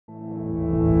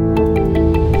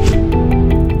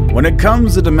When it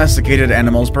comes to domesticated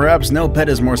animals, perhaps no pet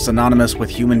is more synonymous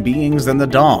with human beings than the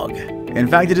dog. In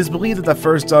fact, it is believed that the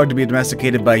first dog to be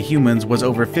domesticated by humans was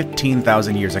over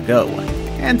 15,000 years ago,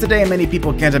 and today many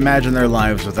people can't imagine their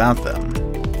lives without them.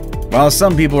 While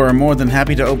some people are more than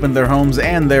happy to open their homes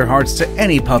and their hearts to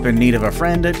any pup in need of a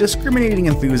friend, discriminating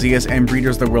enthusiasts and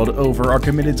breeders the world over are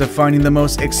committed to finding the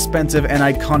most expensive and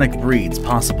iconic breeds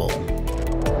possible.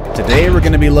 Today we're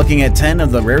going to be looking at 10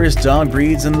 of the rarest dog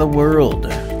breeds in the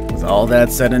world. With all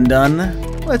that said and done,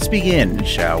 let's begin,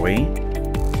 shall we?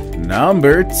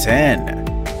 Number 10.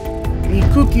 The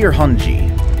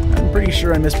Kooikerhondje. I'm pretty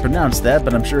sure I mispronounced that,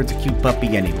 but I'm sure it's a cute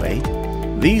puppy anyway.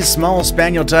 These small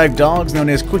Spaniel-type dogs, known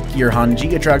as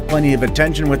Kooikerhondje, attract plenty of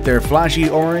attention with their flashy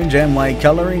orange and white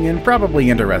coloring and probably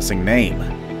interesting name.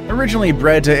 Originally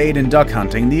bred to aid in duck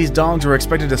hunting, these dogs were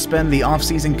expected to spend the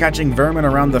off-season catching vermin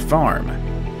around the farm.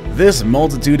 This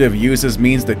multitude of uses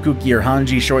means the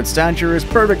Kooikerhondje's short stature is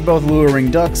perfect both luring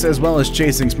ducks as well as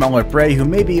chasing smaller prey who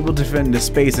may be able to fit into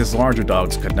spaces larger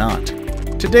dogs could not.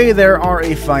 Today there are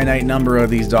a finite number of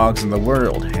these dogs in the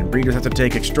world, and breeders have to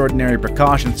take extraordinary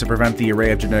precautions to prevent the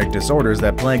array of genetic disorders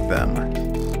that plague them.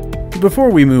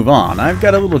 Before we move on, I've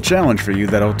got a little challenge for you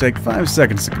that'll take 5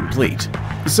 seconds to complete.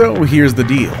 So here's the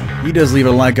deal. You just leave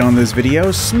a like on this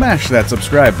video, smash that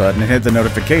subscribe button and hit the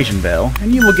notification bell,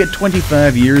 and you will get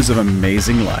 25 years of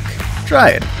amazing luck. Try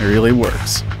it really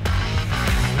works.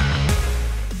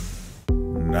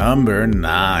 Number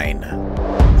 9.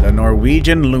 The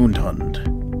Norwegian Lundhund.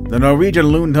 The Norwegian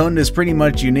Lundhund is pretty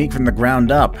much unique from the ground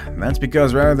up. That's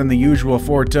because rather than the usual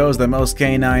 4 toes that most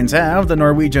canines have, the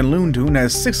Norwegian Lundhund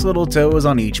has 6 little toes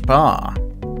on each paw.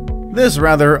 This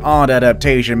rather odd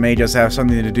adaptation may just have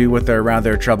something to do with their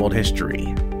rather troubled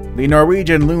history. The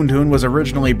Norwegian Lundhund was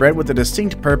originally bred with the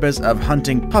distinct purpose of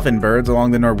hunting puffin birds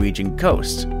along the Norwegian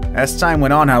coast. As time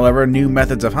went on, however, new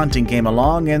methods of hunting came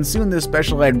along, and soon this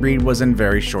specialized breed was in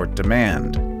very short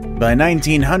demand. By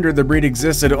 1900, the breed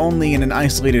existed only in an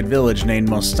isolated village named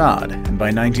Mostad, and by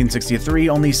 1963,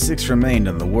 only 6 remained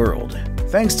in the world.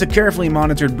 Thanks to carefully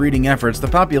monitored breeding efforts, the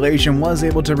population was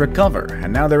able to recover,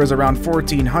 and now there is around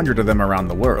 1,400 of them around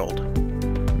the world.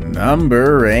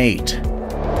 Number 8.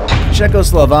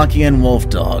 Czechoslovakian Wolf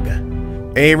Dog.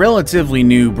 A relatively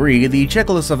new breed, the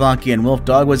Czechoslovakian Wolf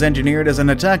Dog was engineered as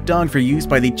an attack dog for use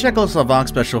by the Czechoslovak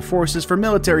Special Forces for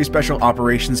military special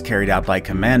operations carried out by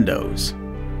commandos.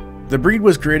 The breed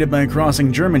was created by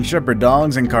crossing German Shepherd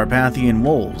dogs and Carpathian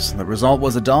wolves. The result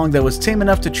was a dog that was tame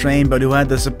enough to train but who had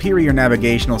the superior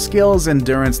navigational skills,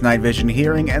 endurance, night vision,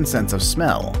 hearing, and sense of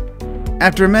smell.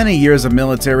 After many years of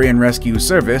military and rescue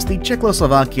service, the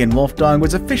Czechoslovakian Wolf Dog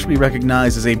was officially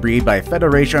recognized as a breed by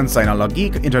Fédération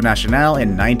Cynologique Internationale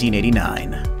in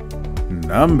 1989.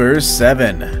 Number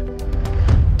 7.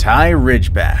 Thai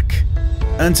Ridgeback.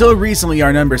 Until recently,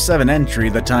 our number 7 entry,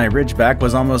 the Thai Ridgeback,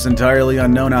 was almost entirely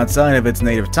unknown outside of its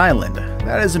native Thailand.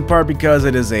 That is in part because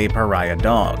it is a pariah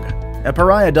dog. A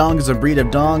pariah dog is a breed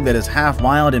of dog that is half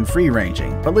wild and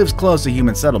free-ranging, but lives close to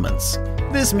human settlements.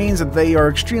 This means that they are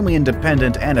extremely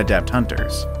independent and adept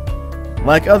hunters.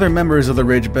 Like other members of the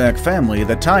Ridgeback family,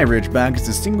 the Thai Ridgeback is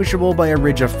distinguishable by a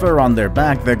ridge of fur on their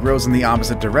back that grows in the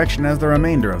opposite direction as the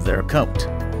remainder of their coat.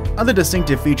 Other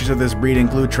distinctive features of this breed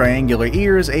include triangular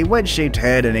ears, a wedge-shaped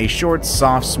head, and a short,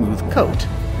 soft, smooth coat.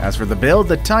 As for the build,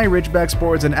 the Thai Ridgeback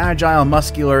sports an agile,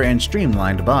 muscular, and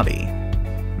streamlined body.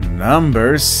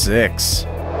 Number 6.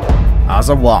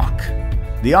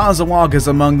 Azawak. The Azawak is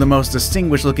among the most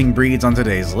distinguished-looking breeds on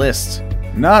today's list.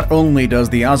 Not only does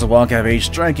the Azawak have a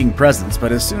striking presence,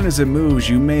 but as soon as it moves,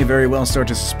 you may very well start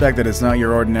to suspect that it's not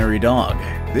your ordinary dog.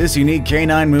 This unique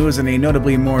canine moves in a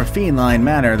notably more feline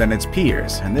manner than its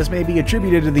peers, and this may be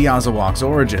attributed to the Azawak's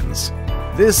origins.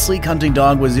 This sleek hunting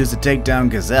dog was used to take down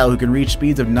gazelle who can reach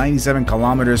speeds of 97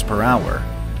 kilometers per hour.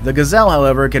 The gazelle,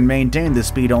 however, can maintain this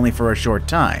speed only for a short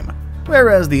time,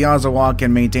 whereas the Azawak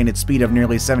can maintain its speed of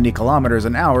nearly 70 kilometers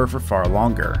an hour for far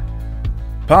longer.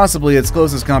 Possibly its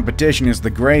closest competition is the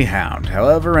greyhound.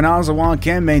 However, an Azawak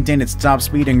can maintain its top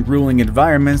speed in grueling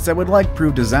environments that would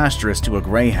prove disastrous to a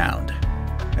greyhound.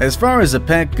 As far as a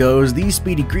pet goes, these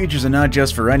speedy creatures are not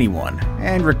just for anyone,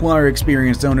 and require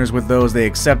experienced owners with those they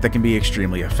accept that can be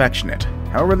extremely affectionate.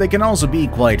 However, they can also be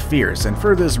quite fierce, and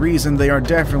for this reason they are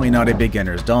definitely not a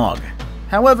beginner's dog.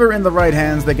 However, in the right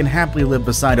hands they can happily live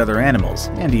beside other animals,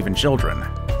 and even children.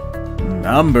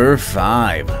 Number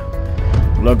 5.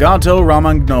 Lagotto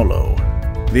Romagnolo.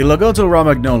 The Lagotto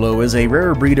Romagnolo is a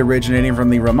rare breed originating from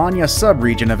the Romagna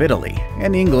sub-region of Italy.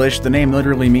 In English, the name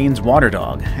literally means water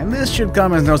dog, and this should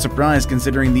come as no surprise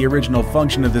considering the original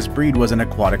function of this breed was an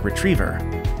aquatic retriever.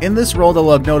 In this role, the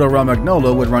Lugnoto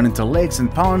Romagnolo would run into lakes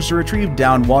and ponds to retrieve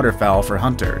downed waterfowl for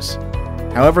hunters.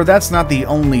 However, that's not the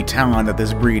only talent that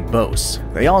this breed boasts.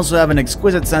 They also have an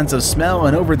exquisite sense of smell,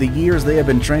 and over the years they have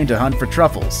been trained to hunt for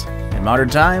truffles. In modern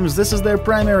times, this is their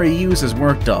primary use as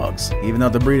work dogs. Even though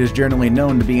the breed is generally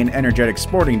known to be an energetic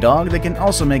sporting dog, they can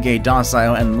also make a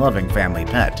docile and loving family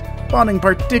pet, bonding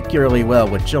particularly well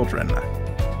with children.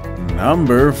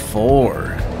 Number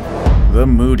 4. The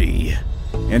Moody.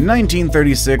 In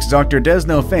 1936, Dr.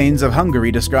 Desno Fanes of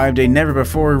Hungary described a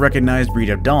never-before-recognized breed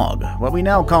of dog. What we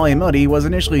now call a Moody was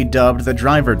initially dubbed the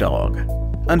driver dog.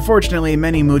 Unfortunately,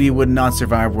 many Moody would not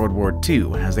survive World War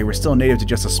II, as they were still native to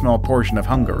just a small portion of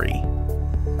Hungary.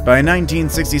 By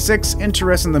 1966,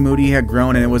 interest in the Moody had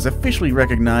grown and it was officially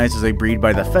recognized as a breed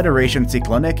by the Fédération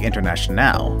Cyclonique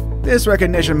Internationale. This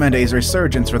recognition meant a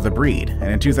resurgence for the breed,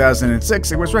 and in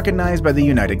 2006 it was recognized by the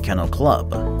United Kennel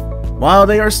Club. While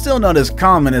they are still not as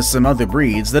common as some other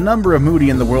breeds, the number of Moody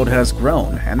in the world has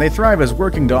grown, and they thrive as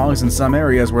working dogs in some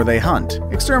areas where they hunt,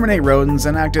 exterminate rodents,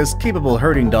 and act as capable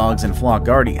herding dogs and flock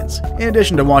guardians. In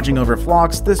addition to watching over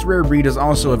flocks, this rare breed is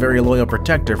also a very loyal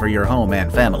protector for your home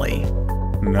and family.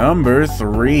 Number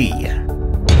 3.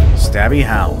 Stabby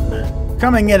Hound.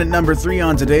 Coming in at number 3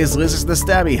 on today's list is the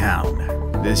Stabby Hound.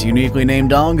 This uniquely named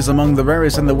dog is among the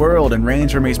rarest in the world and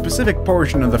range from a specific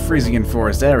portion of the Frisian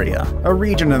Forest area, a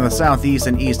region in the southeast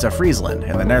and east of Friesland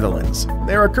in the Netherlands.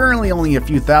 There are currently only a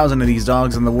few thousand of these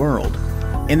dogs in the world.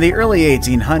 In the early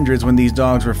 1800s, when these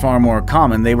dogs were far more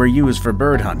common, they were used for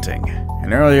bird hunting.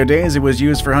 In earlier days, it was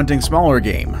used for hunting smaller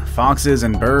game, foxes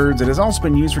and birds. It has also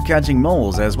been used for catching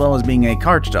moles, as well as being a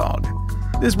cart dog.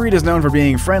 This breed is known for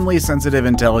being friendly, sensitive,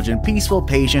 intelligent, peaceful,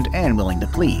 patient, and willing to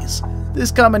please. This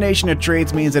combination of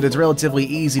traits means that it's relatively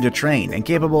easy to train and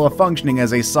capable of functioning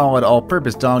as a solid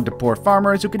all-purpose dog to poor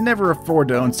farmers who could never afford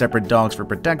to own separate dogs for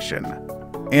protection.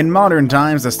 In modern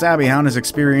times, the Stabby Hound has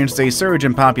experienced a surge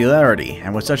in popularity,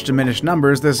 and with such diminished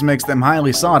numbers, this makes them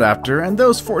highly sought after, and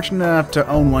those fortunate enough to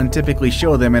own one typically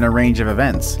show them in a range of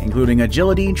events, including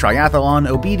agility, triathlon,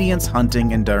 obedience,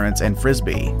 hunting, endurance, and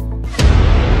frisbee.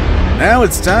 Now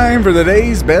it's time for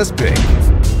today's best pick.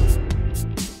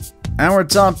 Our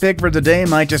top pick for today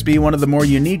might just be one of the more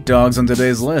unique dogs on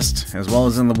today's list, as well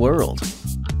as in the world.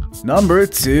 Number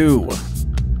 2.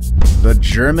 The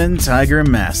German Tiger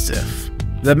Mastiff.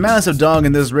 The massive dog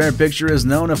in this rare picture is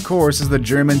known, of course, as the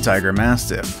German Tiger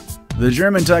Mastiff. The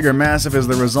German Tiger Mastiff is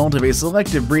the result of a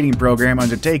selective breeding program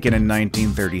undertaken in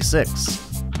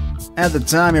 1936. At the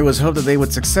time, it was hoped that they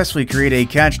would successfully create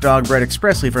a catch dog bred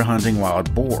expressly for hunting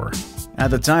wild boar. At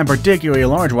the time, particularly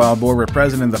large wild boar were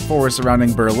present in the forest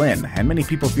surrounding Berlin, and many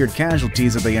people feared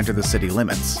casualties as they entered the city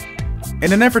limits.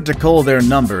 In an effort to cull their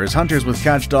numbers, hunters with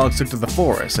catch dogs took to the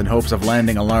forest in hopes of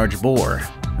landing a large boar.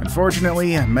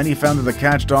 Unfortunately, many found that the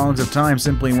catch dogs of time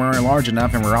simply weren't large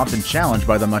enough and were often challenged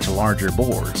by the much larger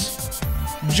boars.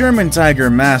 German Tiger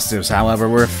Mastiffs, however,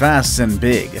 were fast and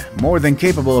big, more than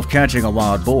capable of catching a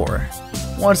wild boar.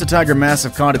 Once the Tiger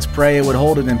Mastiff caught its prey, it would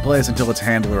hold it in place until its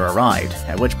handler arrived,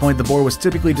 at which point the boar was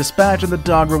typically dispatched and the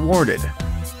dog rewarded.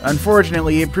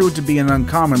 Unfortunately, it proved to be an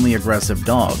uncommonly aggressive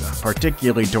dog,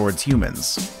 particularly towards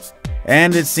humans.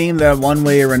 And it seemed that one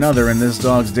way or another in this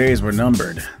dog's days were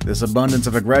numbered. This abundance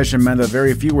of aggression meant that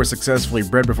very few were successfully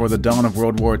bred before the dawn of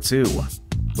World War II.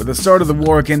 With the start of the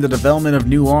war came the development of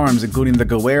new arms, including the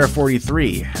Gewehr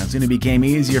 43, and soon it became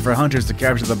easier for hunters to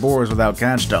capture the boars without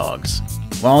catch dogs.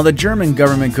 While the German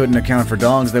government couldn't account for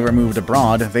dogs that were moved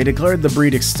abroad, they declared the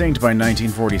breed extinct by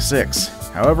 1946.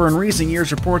 However, in recent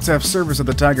years, reports have surfaced of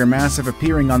the Tiger Mastiff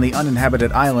appearing on the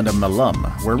uninhabited island of Malum,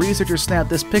 where researchers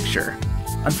snapped this picture.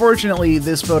 Unfortunately,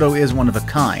 this photo is one of a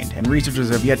kind, and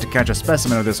researchers have yet to catch a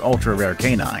specimen of this ultra-rare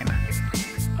canine.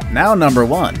 Now number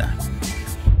 1.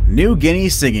 New Guinea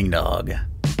Singing Dog.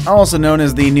 Also known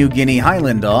as the New Guinea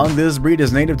Highland Dog, this breed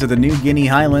is native to the New Guinea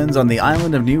Highlands on the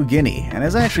island of New Guinea, and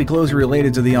is actually closely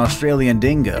related to the Australian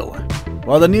dingo.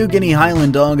 While the New Guinea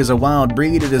Highland Dog is a wild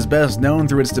breed, it is best known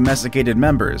through its domesticated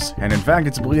members, and in fact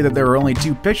it's believed that there are only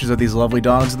 2 pictures of these lovely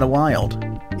dogs in the wild.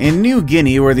 In New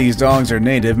Guinea, where these dogs are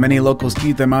native, many locals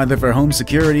keep them either for home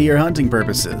security or hunting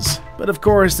purposes. But of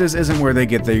course, this isn't where they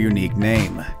get their unique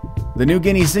name. The New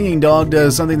Guinea Singing Dog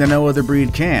does something that no other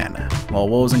breed can. While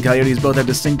wolves and coyotes both have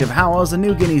distinctive howls, the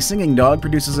New Guinea Singing Dog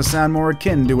produces a sound more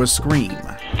akin to a scream.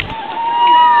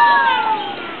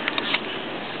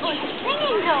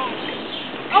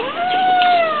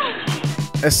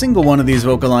 A single one of these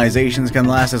vocalizations can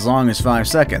last as long as 5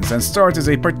 seconds and starts as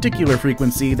a particular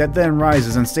frequency that then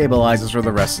rises and stabilizes for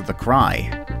the rest of the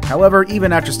cry. However,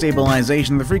 even after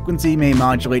stabilization, the frequency may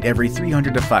modulate every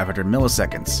 300 to 500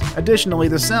 milliseconds. Additionally,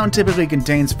 the sound typically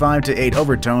contains 5 to 8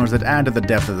 overtones that add to the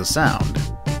depth of the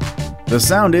sound. The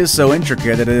sound is so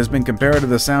intricate that it has been compared to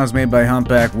the sounds made by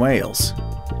humpback whales.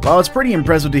 While it's pretty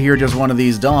impressive to hear just one of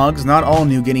these dogs, not all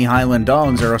New Guinea Highland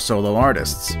dogs are solo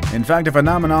artists. In fact, a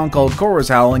phenomenon called chorus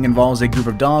howling involves a group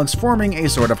of dogs forming a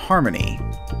sort of harmony.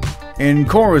 In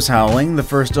chorus howling, the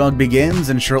first dog begins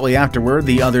and shortly afterward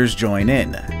the others join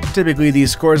in. Typically,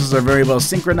 these choruses are very well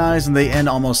synchronized and they end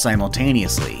almost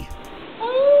simultaneously.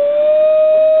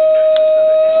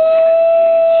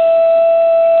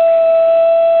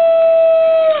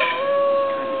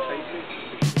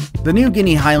 The New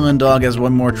Guinea Highland dog has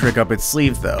one more trick up its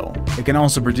sleeve though. It can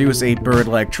also produce a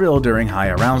bird-like trill during high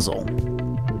arousal.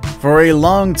 For a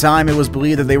long time, it was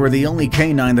believed that they were the only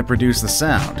canine that produced the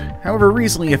sound. However,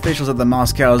 recently officials at the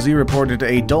Moscow Zoo reported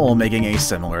a dole making a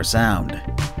similar sound.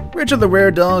 Which of the rare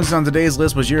dogs on today's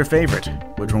list was your favorite?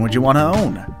 Which one would you want to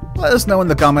own? Let us know in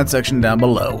the comment section down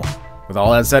below. With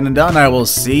all that said and done, I will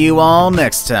see you all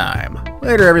next time.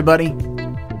 Later, everybody.